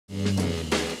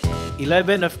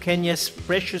11 of Kenya's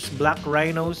precious black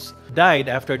rhinos died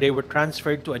after they were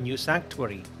transferred to a new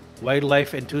sanctuary.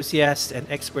 Wildlife enthusiasts and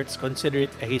experts consider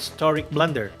it a historic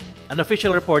blunder. An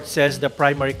official report says the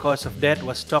primary cause of death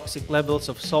was toxic levels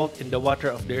of salt in the water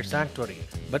of their sanctuary.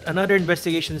 But another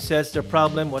investigation says the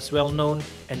problem was well known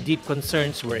and deep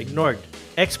concerns were ignored.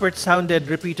 Experts sounded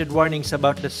repeated warnings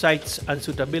about the site's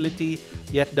unsuitability,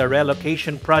 yet the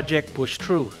relocation project pushed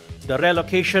through. The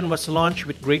relocation was launched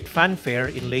with great fanfare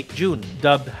in late June.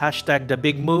 Dubbed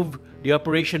 #TheBigMove, the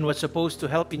operation was supposed to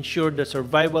help ensure the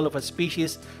survival of a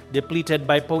species depleted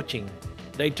by poaching.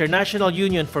 The International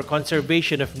Union for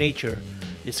Conservation of Nature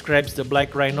describes the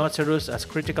black rhinoceros as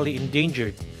critically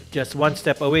endangered, just one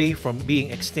step away from being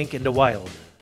extinct in the wild.